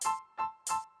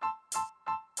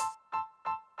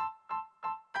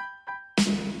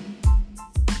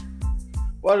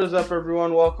What is up,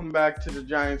 everyone? Welcome back to the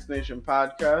Giants Nation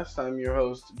podcast. I'm your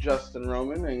host, Justin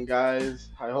Roman, and guys,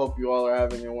 I hope you all are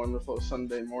having a wonderful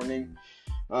Sunday morning.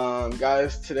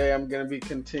 Guys, today I'm going to be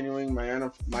continuing my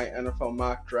NFL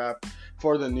mock draft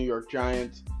for the New York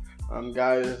Giants.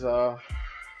 Guys, I'm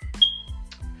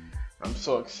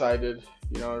so excited.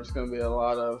 There's going to be a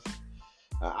lot of.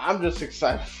 I'm just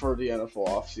excited for the NFL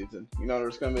offseason.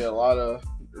 There's going to be a lot of.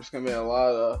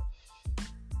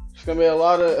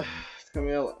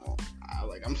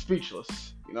 I'm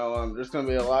speechless. There's going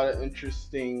to be a lot of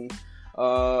interesting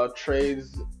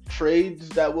trades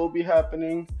that will be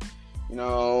happening.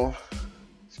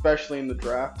 Especially in the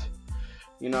draft.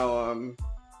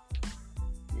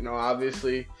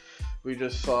 Obviously, we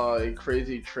just saw a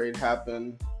crazy trade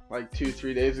happen like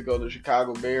 2-3 days ago. The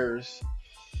Chicago Bears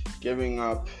giving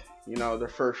up, their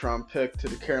first round pick to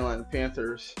the Carolina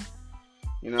Panthers.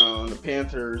 And the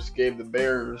Panthers gave the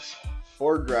Bears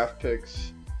 4 draft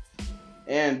picks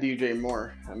and DJ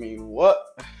Moore. I mean, what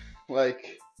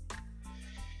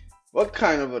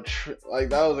kind of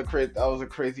that was a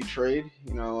crazy trade,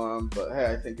 but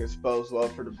hey, I think it spells well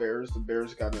for the Bears. The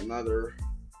Bears got another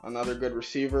good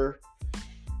receiver.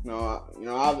 I'm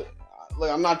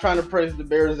not trying to praise the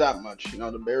Bears that much.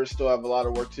 The Bears still have a lot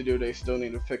of work to do. They still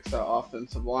need to fix that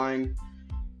offensive line.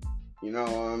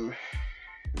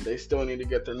 They still need to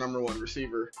get their number one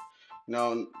receiver.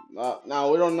 Now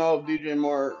we don't know if DJ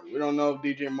Moore.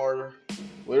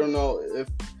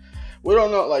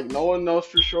 Like, no one knows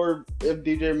for sure if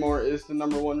DJ Moore is the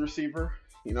number one receiver.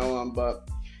 But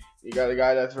you got a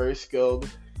guy that's very skilled,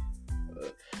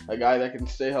 a guy that can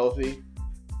stay healthy.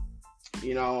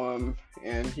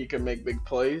 And he can make big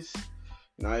plays.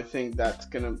 I think that's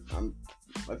gonna.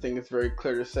 I think it's very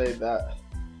clear to say that.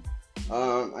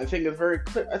 I think it's very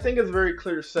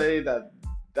clear to say that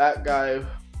guy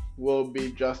will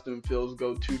be Justin Fields'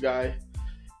 go-to guy.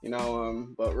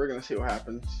 But we're gonna see what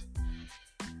happens.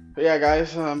 But yeah,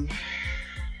 guys. I'm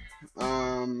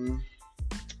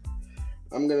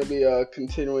gonna be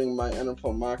continuing my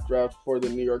NFL mock draft for the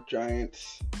New York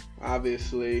Giants.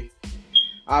 Obviously,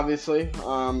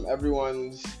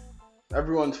 everyone's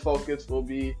focus will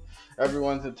be,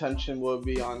 everyone's attention will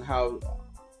be on how,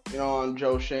 on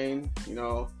Joe Shane.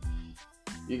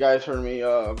 You guys heard me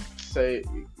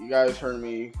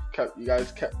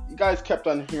kept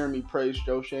on hearing me praise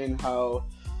Joe Shane, how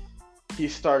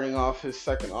he's starting off his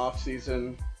second off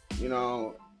season. He's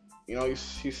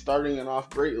starting it off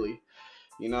greatly.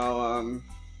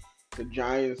 The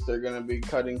Giants, they're gonna be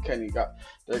cutting Kenny.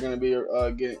 They're gonna be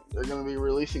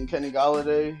releasing Kenny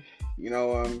Galladay.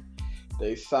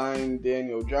 They signed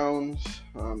Daniel Jones.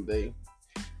 They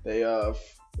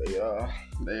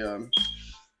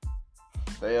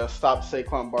stopped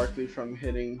Saquon Barkley from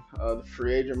hitting the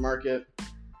free agent market.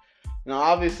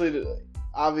 Obviously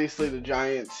the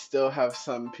Giants still have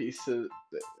some pieces.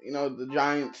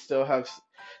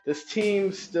 This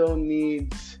team still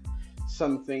needs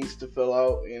some things to fill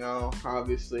out.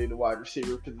 Obviously the wide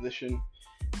receiver position,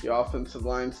 the offensive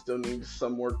line still needs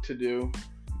some work to do.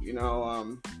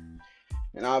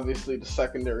 And obviously the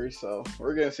secondary. So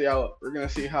we're gonna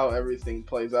see how everything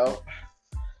plays out.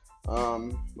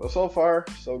 But so far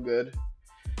so good.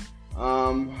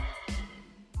 But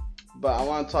I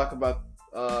want to talk about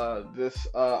this.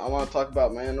 I want to talk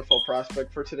about my NFL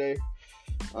prospect for today.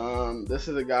 This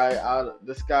is a guy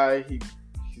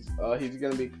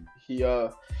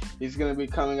he's gonna be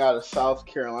coming out of South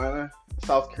Carolina.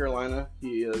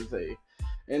 He is a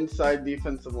inside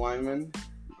defensive lineman.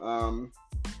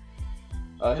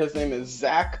 His name is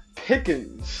Zach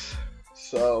Pickens.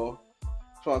 So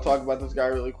just want to talk about this guy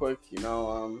really quick.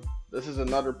 This is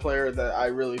another player that I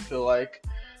really feel like.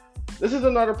 This is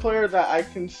another player that I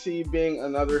can see being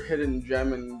another hidden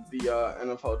gem in the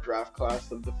NFL draft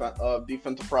class of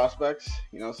defensive prospects.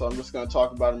 So I'm just gonna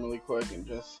talk about him really quick and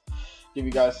just give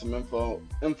you guys some info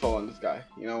on this guy.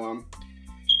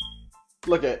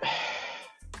 Look at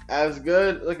as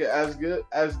good as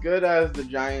the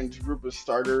Giants group of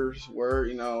starters were.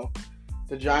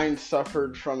 The Giants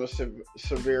suffered from a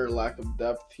severe lack of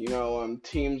depth.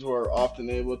 Teams were often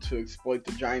able to exploit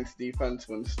the Giants defense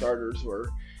when starters were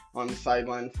on the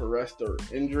sideline for rest or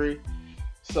injury.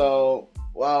 So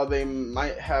while they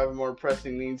might have more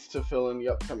pressing needs to fill in the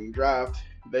upcoming draft,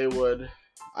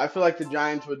 I feel like the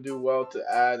Giants would do well to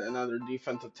add another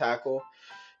defensive tackle.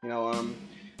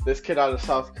 This kid out of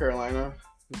South Carolina,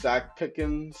 Zach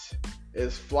Pickens,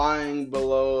 is flying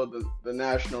below the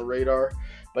national radar,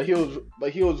 but he was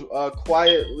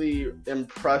quietly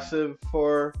impressive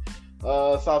for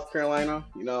South Carolina.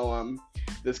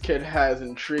 This kid has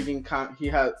intriguing. He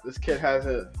has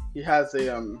a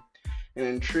an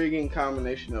intriguing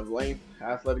combination of length,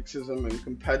 athleticism, and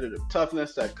competitive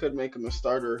toughness that could make him a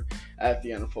starter at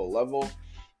the NFL level.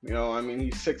 He's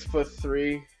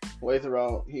 6'3",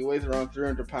 he weighs around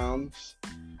 300 pounds.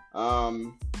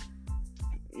 Um,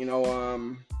 you know,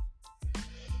 um,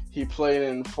 he played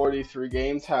in 43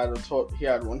 games. He had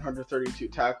 132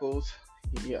 tackles.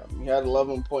 He had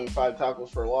 11.5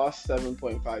 tackles for loss,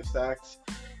 7.5 sacks,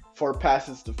 4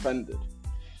 passes defended.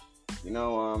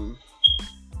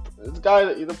 This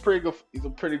guy, he's a pretty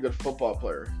good football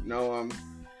player.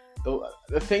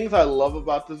 The things I love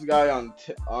about this guy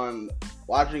on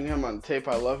watching him on tape,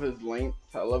 I love his length.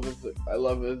 I love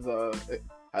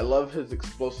his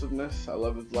explosiveness. I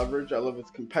love his leverage. I love his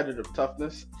competitive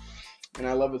toughness, and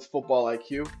I love his football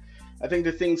IQ. I think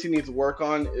the things he needs to work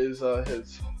on is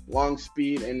his long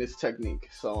speed and his technique.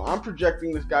 So I'm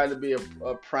projecting this guy to be a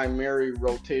primary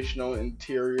rotational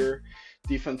interior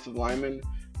defensive lineman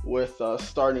with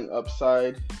starting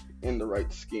upside in the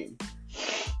right scheme.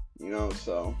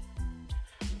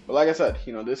 But like I said,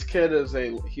 this kid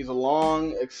he's a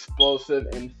long, explosive,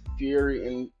 and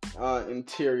fiery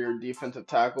interior defensive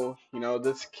tackle.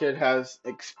 This kid has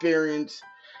experience.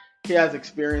 He has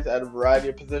experience at a variety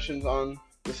of positions on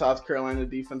the South Carolina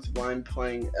defensive line,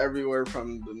 playing everywhere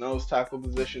from the nose tackle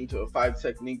position to a 5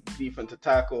 technique defensive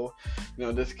tackle.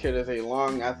 This kid is a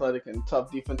long, athletic, and tough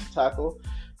defensive tackle.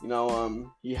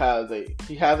 He has a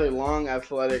long,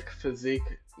 athletic physique.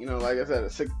 Like I said,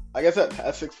 at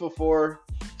 6'4",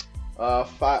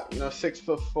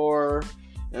 6'4"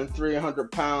 and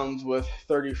 300 pounds with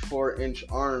 34-inch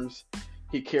arms.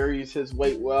 He carries his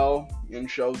weight well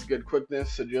and shows good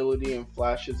quickness, agility, and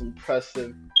flashes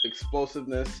impressive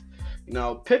explosiveness.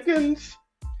 Pickens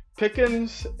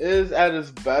is at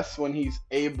his best when he's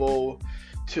able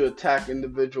to attack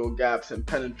individual gaps and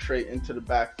penetrate into the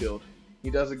backfield. He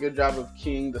does a good job of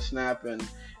keying the snap and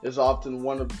is often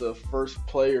one of the first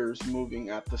players moving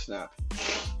at the snap.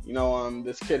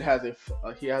 This kid has a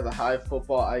high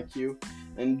football IQ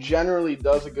and generally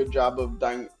does a good job of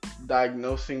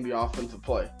diagnosing the offensive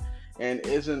play and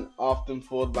isn't often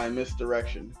fooled by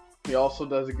misdirection. He also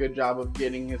does a good job of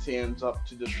getting his hands up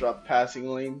to disrupt passing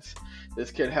lanes. This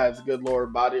kid has good lower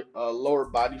body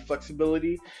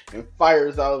flexibility and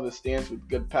fires out of his stance with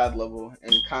good pad level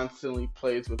and constantly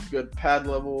plays with good pad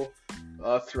level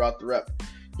throughout the rep.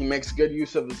 He makes good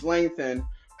use of his length and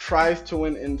tries to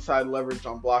win inside leverage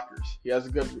on blockers. He has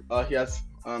good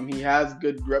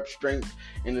grip strength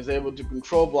and is able to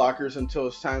control blockers until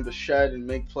it's time to shed and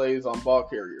make plays on ball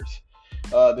carriers.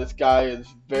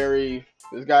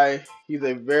 He's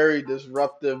a very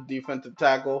disruptive defensive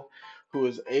tackle who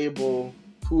is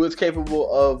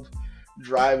capable of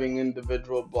driving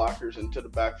individual blockers into the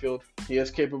backfield. He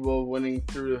is capable of winning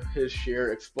through his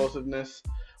sheer explosiveness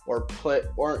or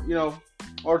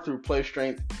through play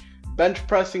strength, bench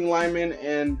pressing linemen,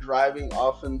 and driving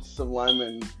offensive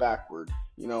linemen backward.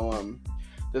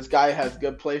 This guy has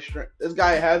good play strength. This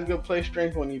guy has good play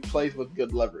strength when he plays with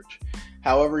good leverage.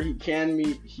 However, he can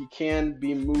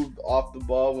be moved off the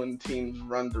ball when teams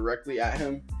run directly at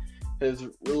him. His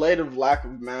relative lack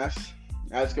of mass,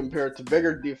 as compared to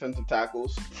bigger defensive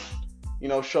tackles,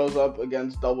 shows up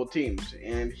against double teams,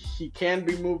 and he can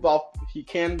be moved off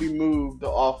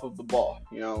of the ball.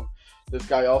 This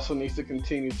guy also needs to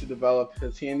continue to develop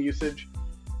his hand usage.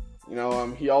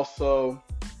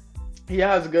 He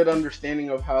has a good understanding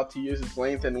of how to use his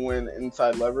length and win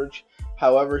inside leverage.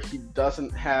 However, he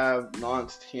doesn't have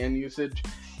nuanced hand usage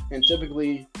and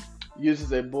typically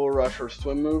uses a bull rush or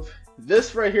swim move.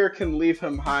 This right here can leave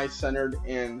him high centered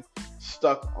and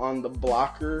stuck on the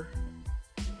blocker,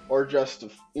 or just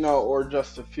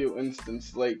a few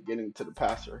instances late getting to the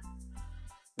passer.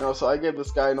 So I gave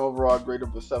this guy an overall grade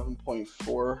of a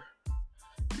 7.4.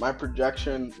 My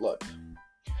projection, look,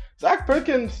 Zach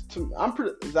Pickens.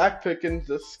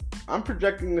 I'm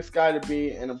projecting this guy to be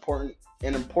an important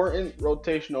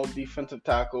rotational defensive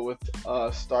tackle with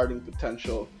starting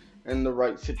potential in the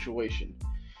right situation.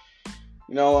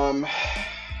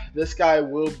 This guy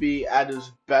will be at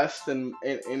his best in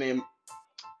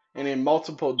a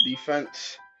multiple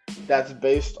defense that's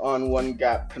based on one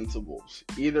gap principles.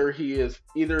 Either he's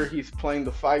playing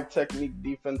the 5 technique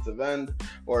defensive end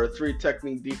or a 3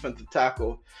 technique defensive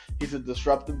tackle. He's a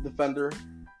disruptive defender.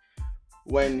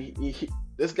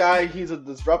 He's a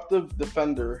disruptive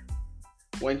defender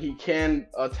when he can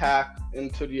attack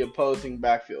into the opposing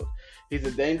backfield. He's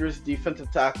a dangerous defensive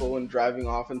tackle when driving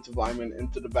offensive linemen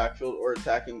into the backfield or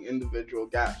attacking individual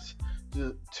gaps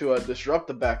to disrupt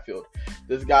the backfield.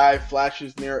 This guy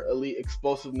flashes near elite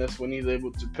explosiveness when he's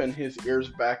able to pin his ears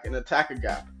back and attack a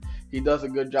gap. He does a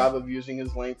good job of using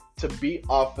his length to beat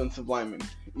offensive linemen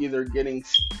either getting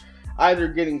either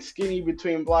getting skinny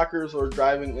between blockers or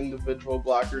driving individual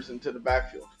blockers into the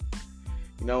backfield.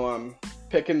 You know,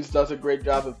 Pickens does a great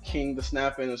job of keying the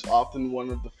snap and is often one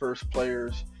of the first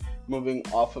players moving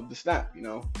off of the snap. You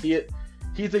know,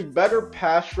 he's a better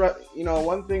pass rush. You know,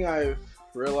 one thing I've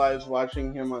realized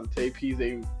watching him on tape, he's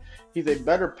a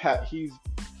better pass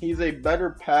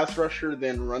rusher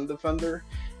than run defender,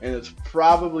 and is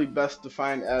probably best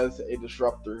defined as a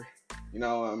disruptor. You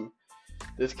know,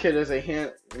 this kid is a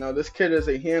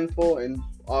handful and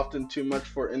often too much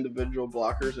for individual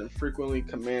blockers and frequently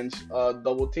commands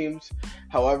double teams.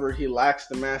 However, he lacks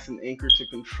the mass and anchor to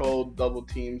control double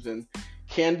teams and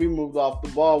can be moved off the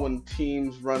ball when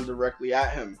teams run directly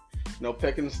at him. You know,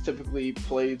 Pickens typically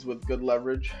plays with good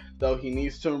leverage, though he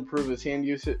needs to improve his hand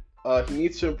usage. To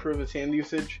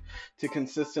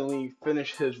consistently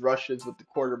finish his rushes with the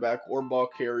quarterback or ball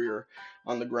carrier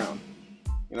on the ground.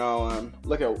 You know,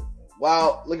 look at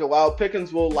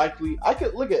Pickens will likely.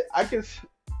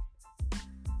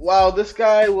 This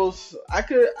guy will.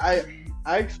 I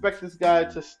expect this guy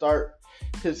to start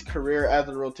his career as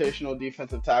a rotational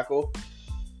defensive tackle.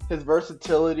 His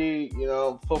versatility, you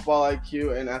know, football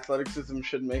IQ, and athleticism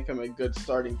should make him a good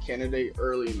starting candidate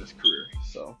early in his career.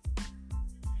 So,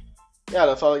 yeah,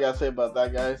 that's all I gotta say about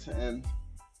that, guys. And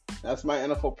that's my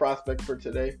NFL prospect for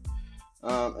today.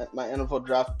 My NFL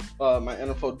draft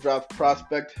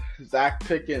prospect, Zach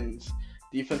Pickens,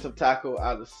 defensive tackle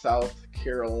out of South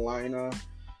Carolina.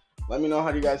 Let me know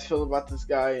how you guys feel about this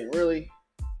guy. And really,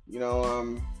 you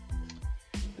know,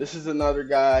 this is another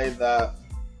guy that,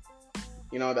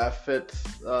 you know, that fits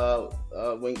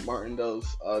Wink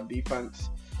Martindale's defense.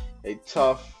 A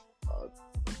tough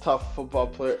football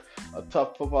player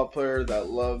that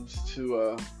loves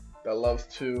to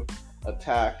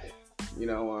attack. You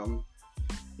know,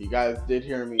 you guys did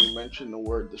hear me mention the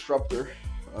word disruptor,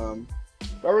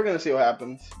 but we're gonna see what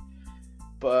happens.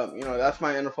 But, you know, that's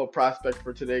my NFL prospect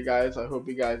for today, guys. I hope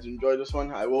you guys enjoyed this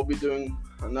one. I will be doing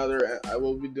another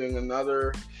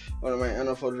one of my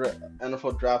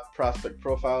NFL draft prospect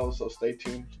profiles, so stay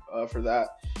tuned for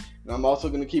that. And I'm also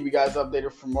going to keep you guys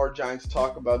updated for more Giants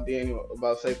talk about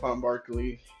Saquon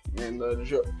Barkley and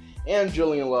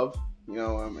Julian Love, you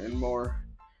know, and more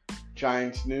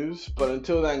Giants news. But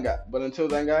until then,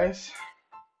 guys,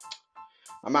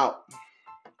 I'm out.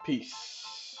 Peace.